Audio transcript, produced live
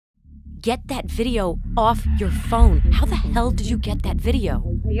Get that video off your phone. How the hell did you get that video?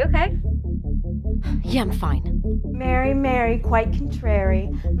 Are you okay? Yeah, I'm fine. Mary, Mary, quite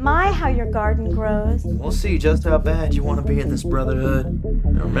contrary. My, how your garden grows. We'll see just how bad you want to be in this brotherhood.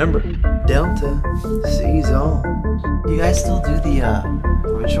 And remember, Delta sees all. You guys still do the,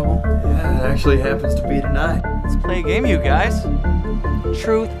 ritual? Yeah, it actually happens to be tonight. Let's play a game, you guys.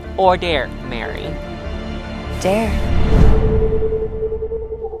 Truth or dare, Mary? Dare.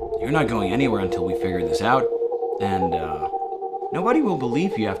 You're not going anywhere until we figure this out. And, nobody will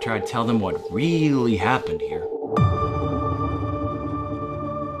believe you after I tell them what really happened here.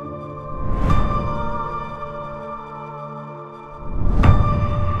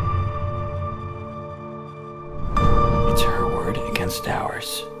 It's her word against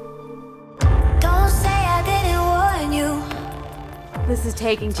ours. Don't say I didn't warn you. This is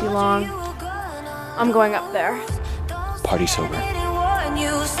taking too long. I'm going up there. Party sober.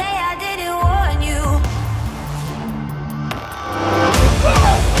 You